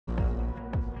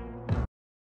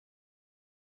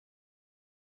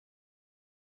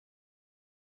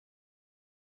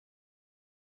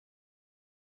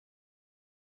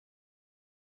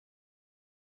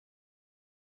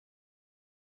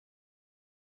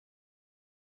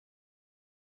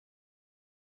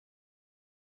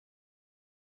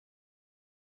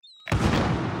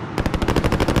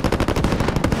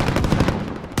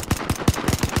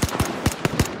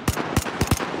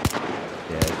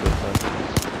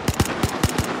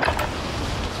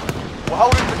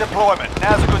deployment.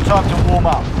 Now's a good time to warm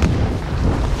up.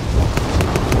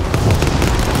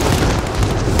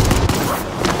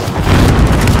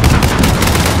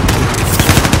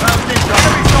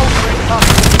 Enemy soldier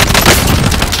incoming.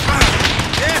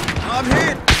 Yeah, I'm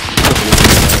hit.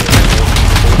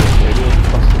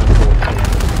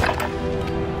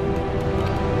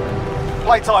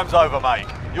 Playtime's over, mate.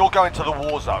 You're going to the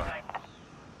war zone.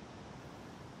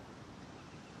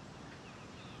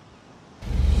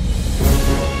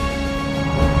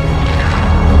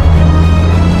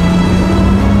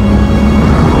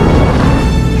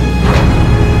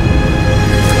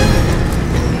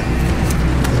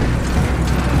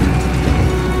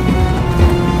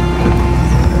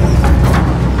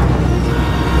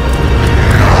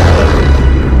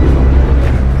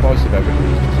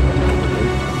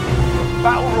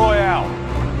 Battle Royale.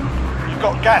 You've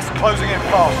got gas closing in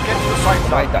fast. Get to the safe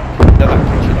zone. That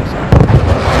kitchen or something.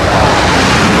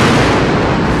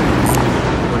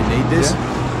 We need this.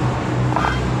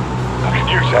 I can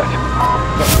use that.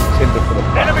 Timber for the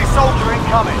back. Enemy soldier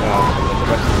incoming. The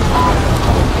rest of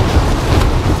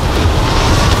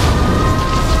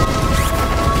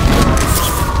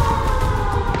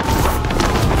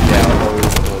yeah, I'll go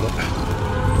with all of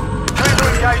Clear to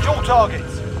engage all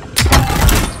targets.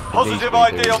 Positive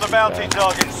ID on the bounty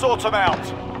target. Sort them out.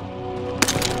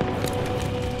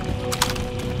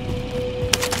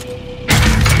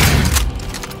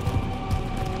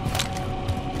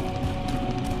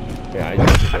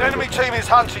 Yeah, An enemy team is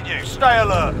hunting you. Stay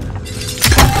alert.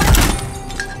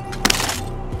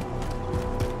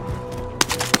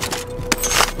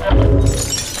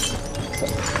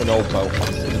 an old bow.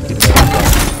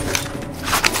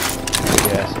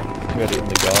 Yes, we had it in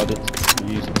the garden.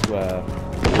 We use it to put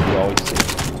all the ice in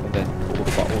and then put all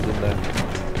the bottles in there.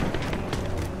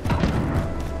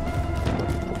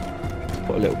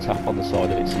 Put a little tap on the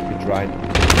side of it so you can drain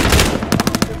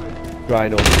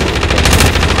all the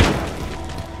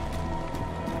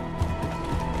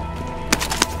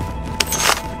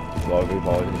while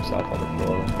reviving himself on the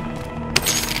floor then.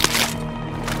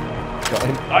 Got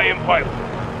him. I am pilot.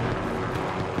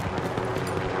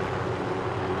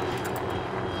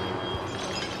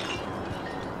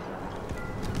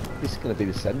 This is going to be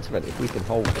the sentiment if we can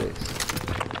hold this.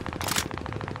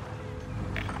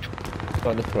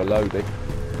 Got enough for a loading.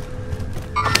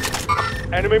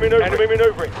 Enemy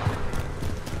maneuvering.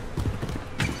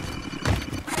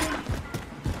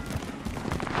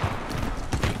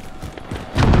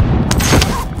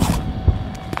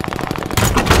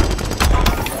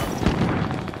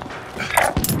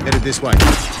 Headed this way.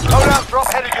 Loadout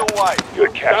drop headed your way.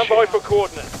 Good catch. Stand by for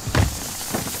coordinates.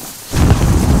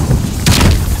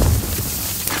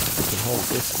 We can hold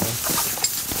this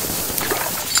now.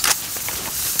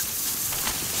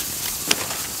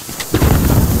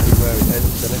 See where it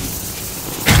ends, doesn't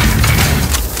it?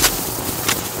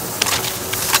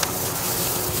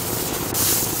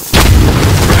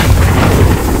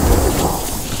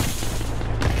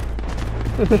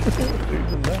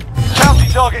 Bounty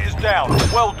target is down.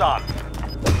 Well done.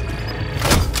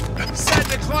 Set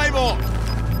the claymore!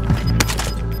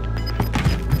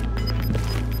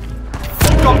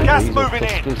 Got gas These are moving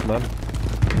in. clusters, man.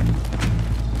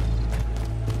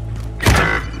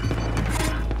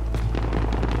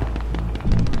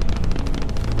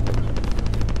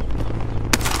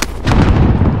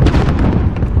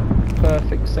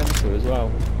 Perfect centre as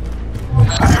well.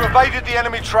 You evaded the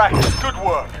enemy trackers. Good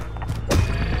work.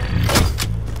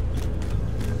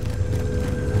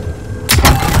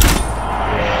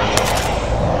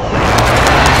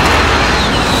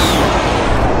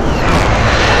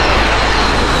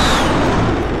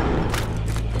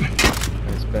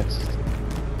 It's best.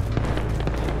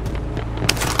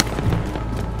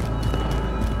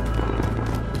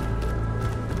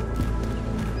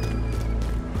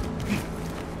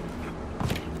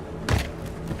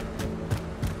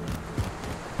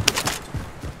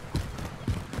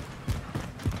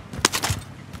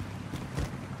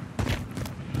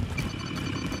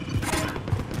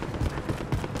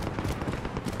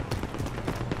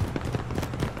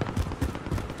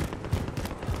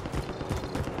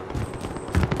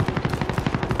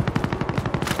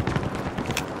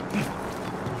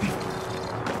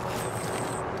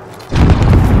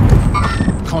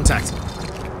 Contact.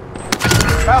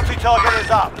 Bounty target is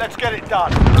up. Let's get it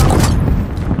done.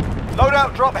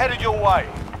 Loadout drop headed your way.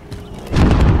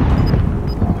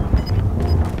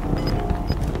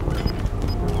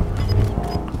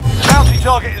 Bounty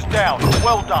target is down.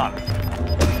 Well done.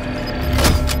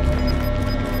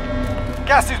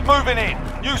 Gas is moving in.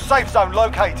 New safe zone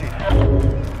located.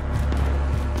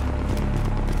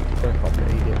 Very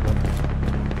complicated, man.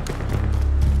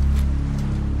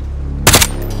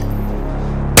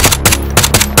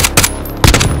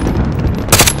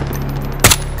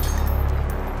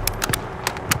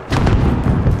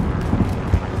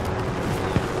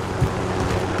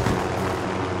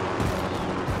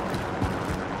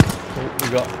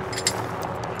 we got?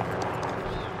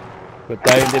 We're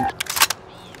downed him.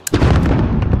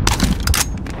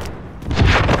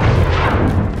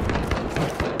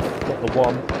 Got the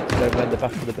one going around the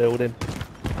back of the building.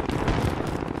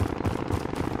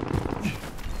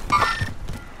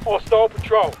 Hostile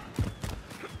patrol.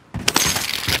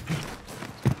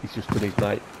 He's just done his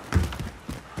mate.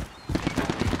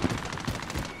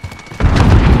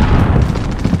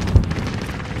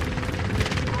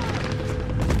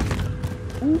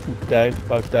 Ooh, down,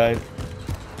 both down.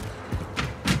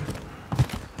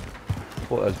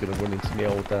 Thought I was going to run into me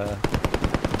old yeah.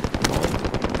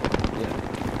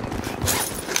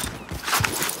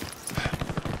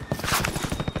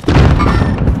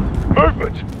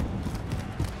 Movement.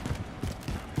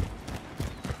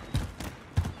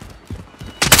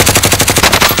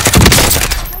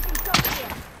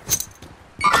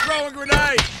 Throwing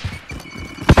grenade!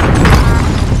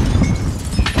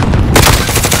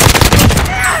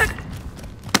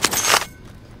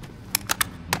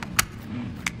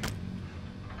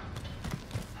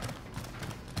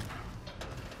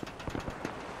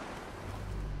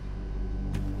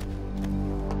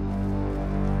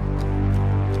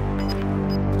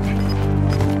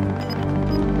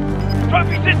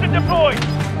 Trophy system deployed.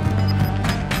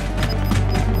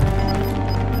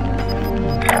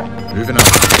 Moving up.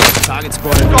 Target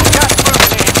spotted. Got gas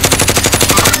moving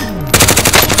in.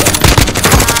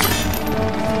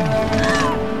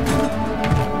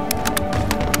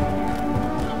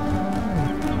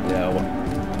 Yeah,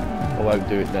 I won't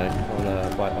do it now.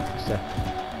 I'll wait off a sec.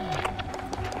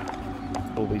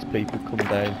 All these people come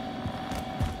down.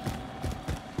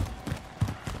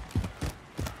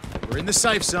 We're in the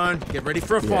safe zone. Get ready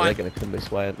for a Yeah, fight. they're going to come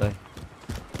this way, aren't they?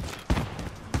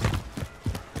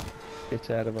 Get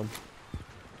out of them.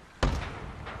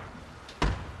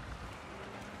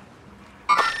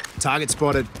 Target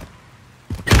spotted.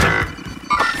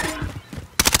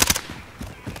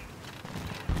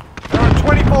 There are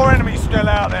 24 enemies still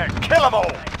out there. Kill them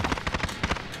all.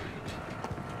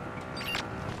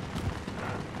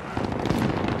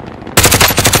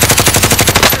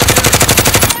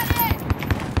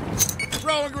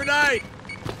 Throwing grenade!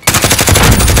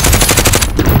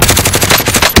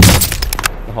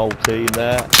 The whole team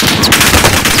there.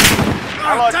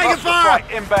 Allied taking cluster fire!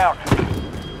 strike inbound.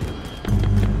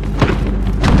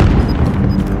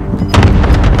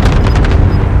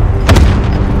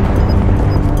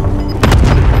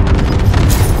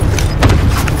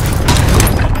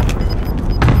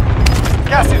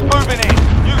 Gas is moving in.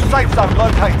 New safe zone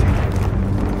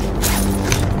located.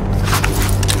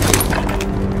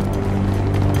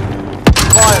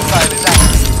 Fire sale is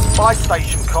active. Buy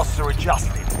station costs are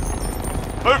adjusted.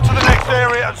 Move to the next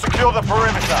area and secure the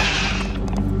perimeter.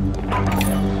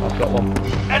 I've got one.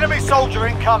 Enemy soldier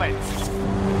incoming.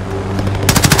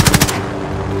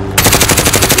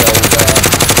 The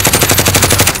old,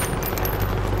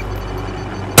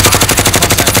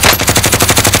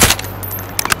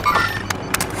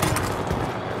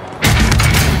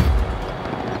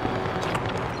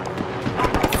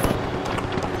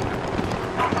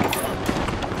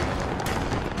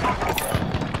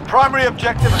 Primary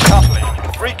objective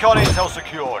accomplished. Recon intel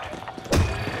secured.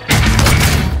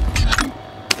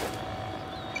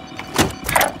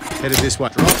 Headed this way.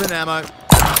 Dropping ammo.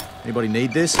 Anybody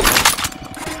need this?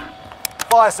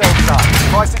 Fire sale done.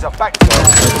 Prices are back to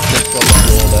normal. just on the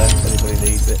floor there. If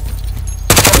anybody needs it.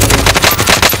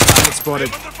 Target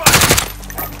spotted.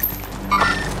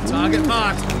 Target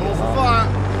marked. Call for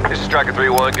fire. This is Striker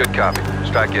 3-1, good copy.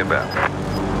 Strike inbound.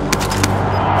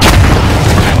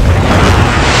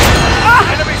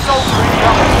 Enemy soldier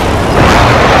incoming.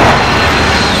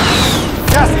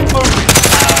 Gas is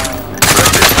moving.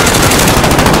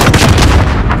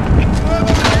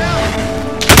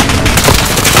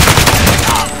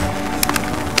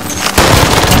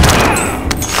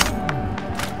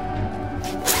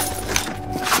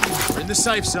 We're in the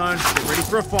safe zone. Get ready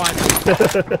for a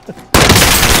fight.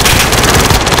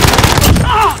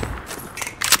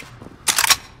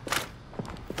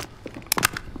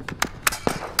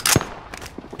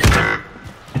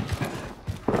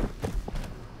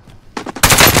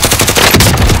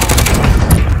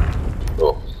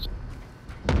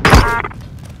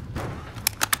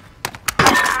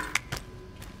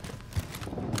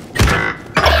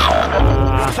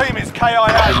 Team is Give me KIA.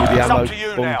 the It's ammo up to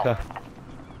you now. bunker.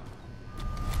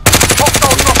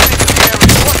 Hostile dropping into the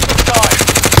area. Watch the sky.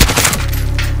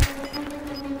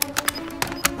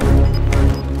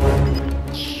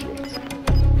 Shit.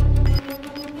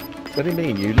 What do you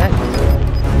mean, you left?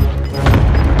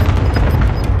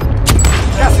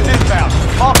 Gas is inbound.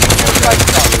 Mark the new safe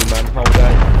zone. Man, hold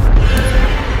on.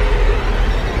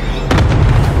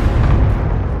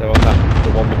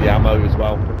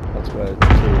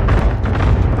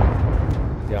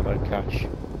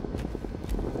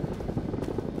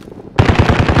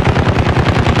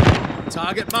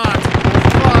 Target marked.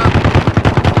 Fire.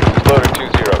 Loader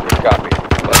 2-0, good copy.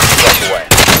 Let's step away.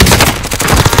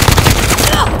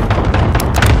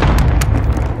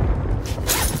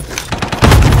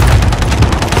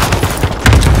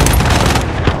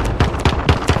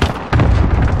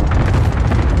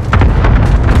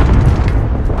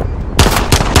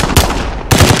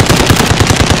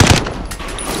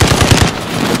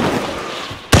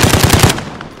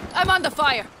 I'm under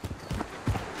fire.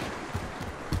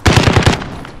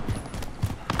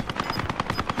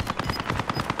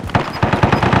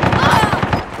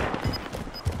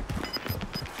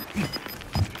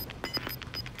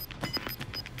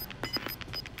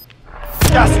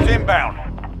 Gas is inbound.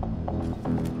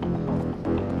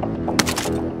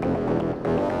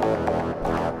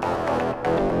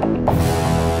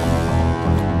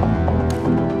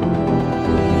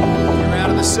 You're out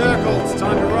of the circle. It's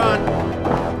time to run.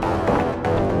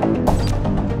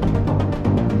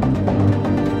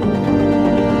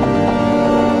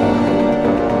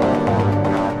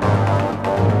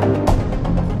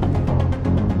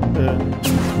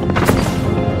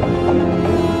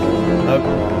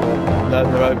 No,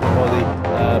 they're over by the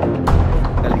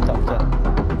helicopter.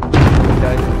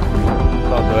 Okay.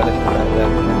 Can't do anything about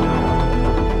them.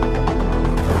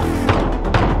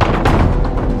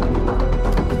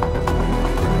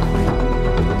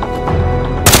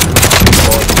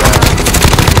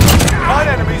 Nine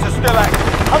enemies are still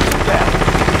active. Hunt them down.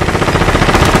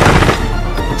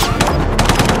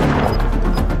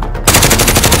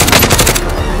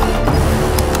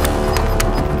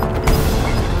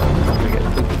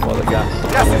 By the gas.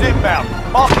 Gas is inbound.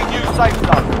 Marking new safe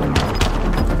zone.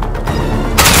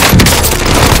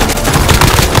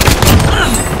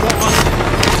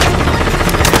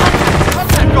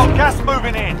 Got gas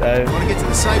moving in. Down. Want to get to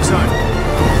the safe zone.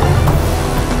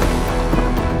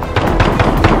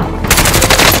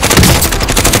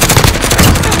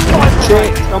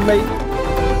 Shit, on me.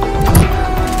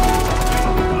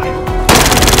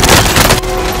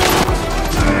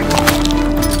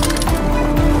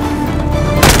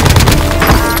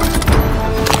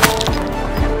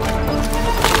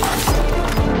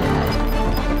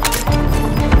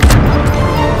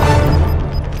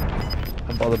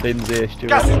 I'm by the bins here, Stuart.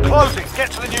 Gas is closing.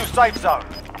 Get to the new safe zone.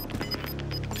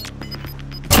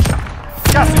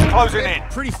 Gas is closing in.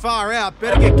 Pretty far out.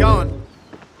 Better get going.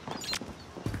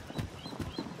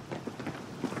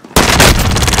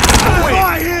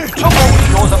 Took all of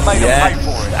yours and made them pay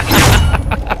for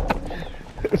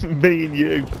it. Me and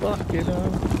you. Fucking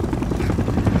hell.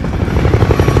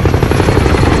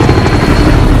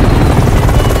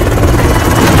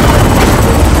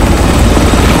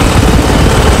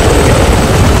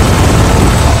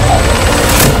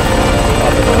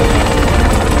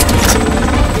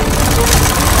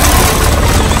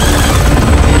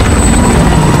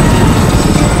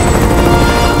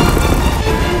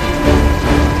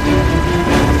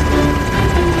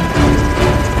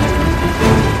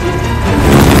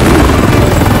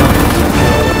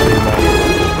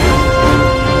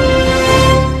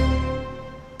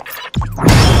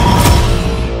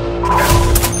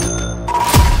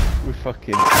 We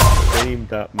fucking screamed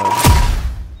that, man.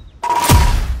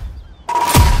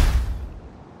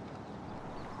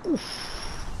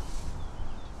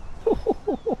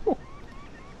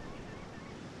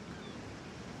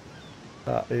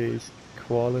 That is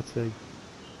quality.